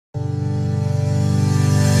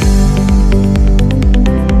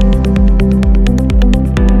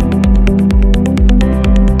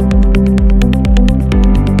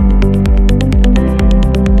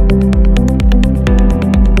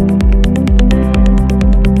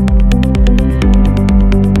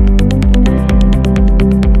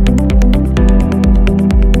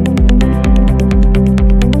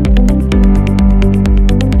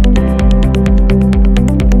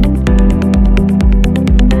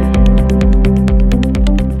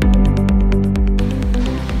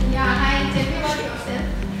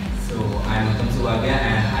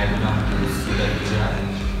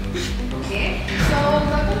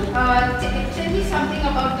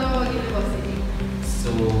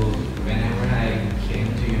whenever I came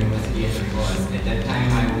to university at that time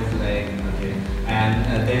I was like, okay.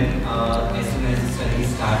 And then as soon as the study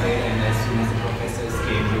started and as soon as the professors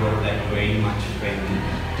came, they were like very much friendly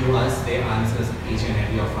to us. They answered each and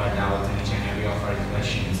every of our doubts and each and every of our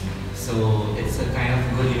questions. So it's a kind of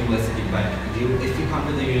good university, but if you come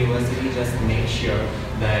to the university, just make sure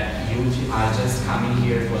that you are just coming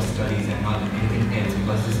here for studies and not anything else,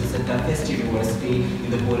 because this is the toughest university in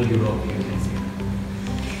the whole Europe, you can say.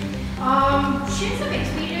 Share some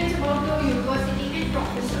experience about the university and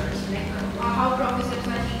professors, like how professors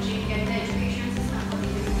are teaching and the education system for the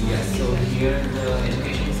university. Yes, so here the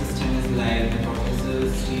education system is like the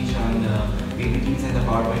professors teach on the PPTs and the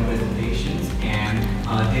PowerPoint presentations, and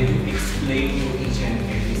they do explain you each and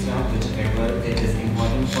every stuff, whichever it is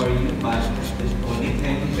important for you, but the only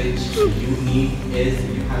thing which you need is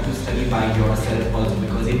you have to study by yourself also,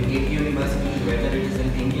 because in any university, whether it is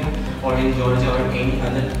in India or in Georgia or any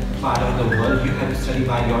other part of the world, you have to study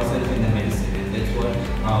by yourself in the medicine, and that's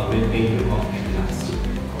what will pay you off at last.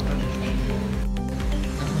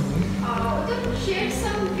 Share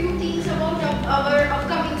some few things about our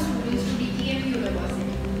upcoming students to DTMU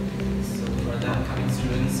University. So for the upcoming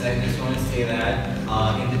students, I just want to say that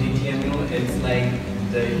in the DTMU, it's like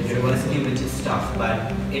the university which is tough,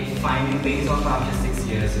 but it finally pays off after 6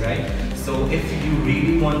 years, right? So if you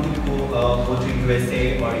really want to go to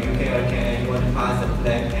USA or UK or Canada, you want to pass the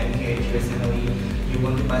FLET, MCI, USMLE, you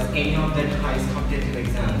want to pass any of that highest competitive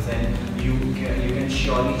exams, and you can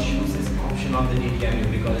surely choose this option of the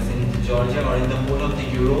DTMU, because in Georgia or in the whole of the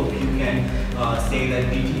Europe, you can say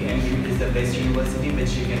that DTMU is the best university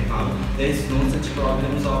which you can find. There is no such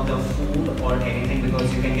problems of the food or anything,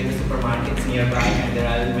 because you can get the supermarkets nearby, and there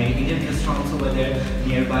are many Indian restaurants over there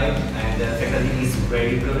nearby, and the faculty is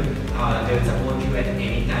very good. They will support you at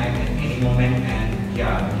any time, at any moment, and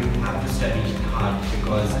yeah, you have to study hard,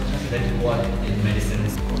 because that's what in medicine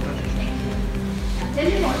is. Tell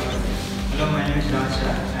me more. Hello, my name is Shah.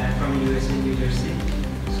 I am from USMLE New Jersey.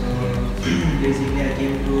 So basically, I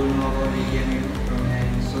came to know about DTMU from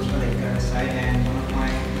a social side, and one of my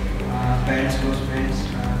parents' close friends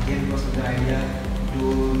came across the idea to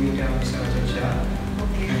meet Mr.Achal Shah,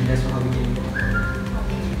 and that's how we came.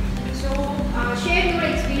 Okay. So share your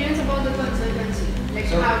experience about the consultancy. Like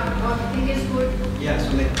so, how you think is good. Yeah.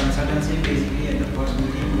 So like consultancy, basically at the first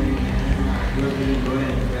meeting, we were really good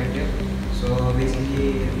and interactive. So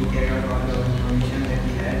basically, we carried out all the information that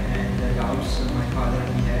we had and the doubts my father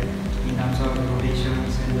and me had in terms of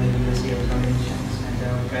rotations and the university examinations and the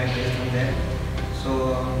practice from there. So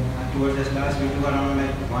towards this last, we took around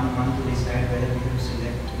like 1 month to decide whether we could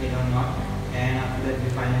select it or not. And after that, we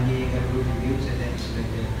finally got good reviews and then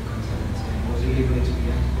selected consultancy. It was really good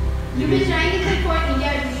experience. You were trying it for India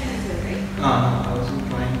admission as well, right? No, I wasn't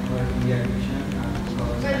trying for India admission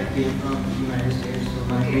because I came from the United States. So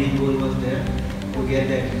my main goal was there to get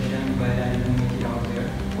the admission, but I didn't make it out there.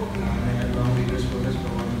 I had long rigorous focus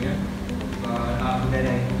for 1 year. But after that,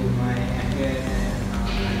 I did my MCI, and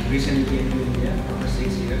I recently came to India after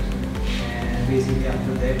 6 years. And basically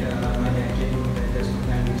after that, my dad came to me that there's no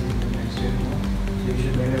plan to visit next year. So you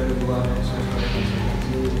should better go out and search for a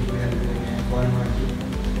consultancy which we have doing in foreign market.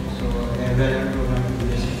 So a relevant program to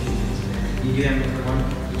this DTMU is the one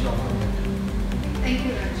which offers that. Thank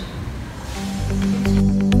you, Raj.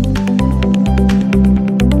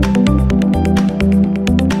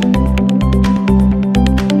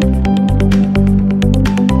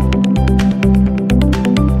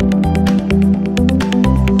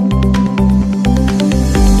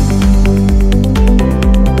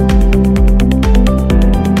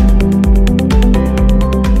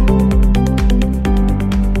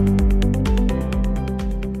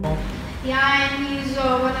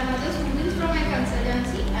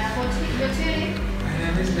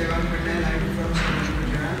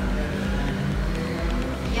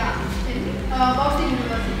 About the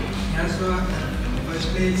university. Yeah, so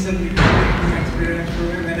firstly it's a little experience for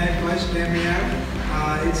me. When I first came here,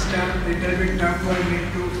 it's little bit tough for me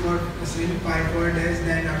to sleep 5-4 days.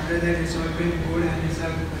 Then after that it's all been good and it's a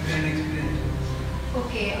great experience.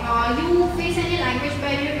 Okay. You face any language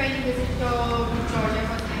barrier when you visit Georgia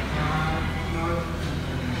first time? No,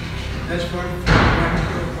 just for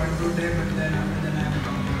 1-2 days, but then after that I am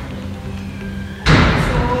comfortable.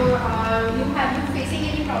 So you facing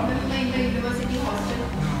any problem in the university hostel?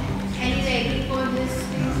 No. Any ready for this?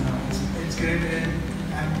 No, it's great.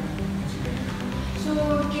 So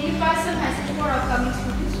can you pass some message for upcoming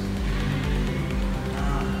students?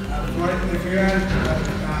 If you are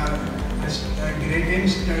great in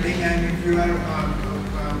studying, and if you are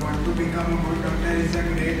want to become a good doctor, it's a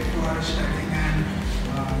great for studying and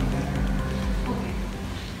okay.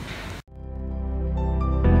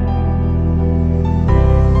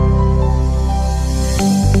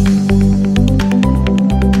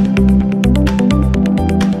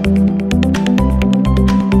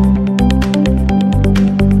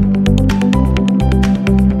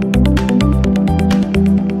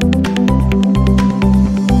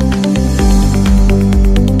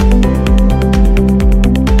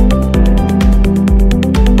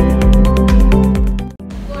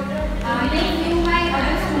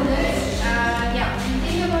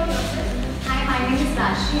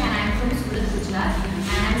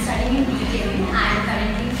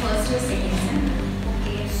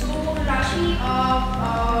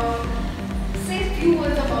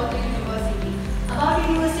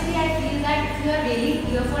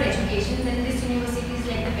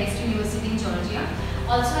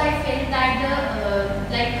 Also, I felt that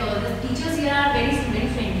the teachers here are very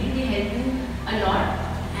student friendly. They help you a lot,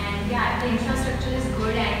 and yeah, the infrastructure is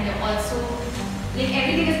good, and also like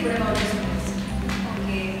everything is good about this university.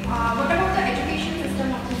 Okay. What about the education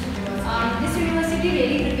system of this university? This university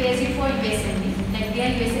really prepares you for USMLE. Like they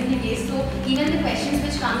are USMLE based, so even the questions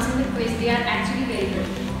which comes in the quiz, they are actually very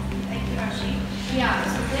good. Thank you, Rashi. Yeah.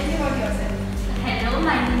 So tell me about yourself. Hello,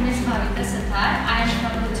 my name is Ms.Priya. I am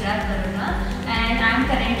from Gujarat, Vadodara, and I am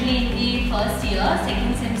currently in the first year,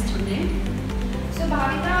 second sem student. So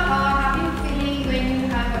Bhavita, how are you feeling when you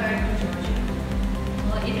have arrived to Georgia?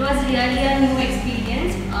 It was really a new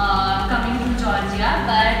experience coming to Georgia,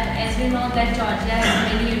 but as we know that Georgia has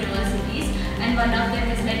many universities, and one of them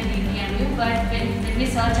is like DTMU. But when we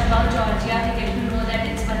search about Georgia, we get to know that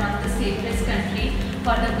it's one of the safest country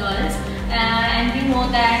for the girls, and we know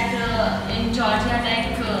that in Georgia,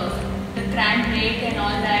 like the crime rate and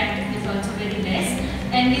all that is also very less,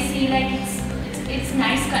 and we see like it's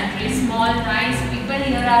nice country, small, nice. People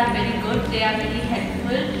here are very good. They are very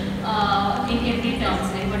helpful in every terms,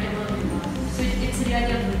 like whatever. So it's really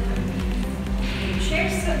a good country. Share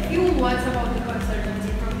a few words about the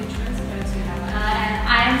consultancy, from which consultancy you have.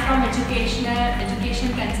 I am from Education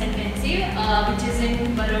Consultancy, which is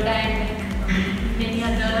in Vadodara and like many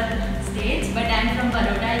other states, but I am from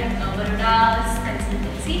Vadodara's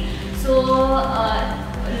consultancy. So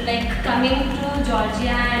like coming to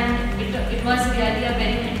Georgia, and it was really a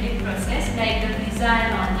very hectic process, like the visa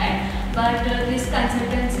and all that. But this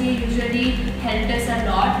consultancy usually helped us a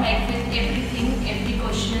lot, like with everything, every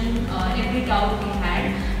question, every doubt we had.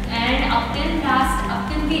 And up till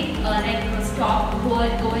we stopped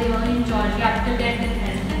over here in Georgia, up till that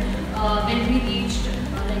helped. When we reached,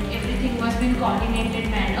 like everything was in coordinated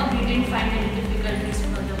manner. We didn't find any difficulties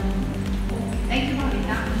for the moment. Thank you,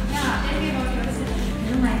 Bhavita. Yeah, tell me about yourself.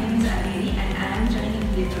 Hello, my name is Areli, and I am joining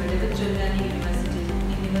Tvildiani Medical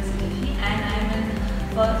University, and I am in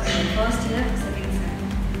first year.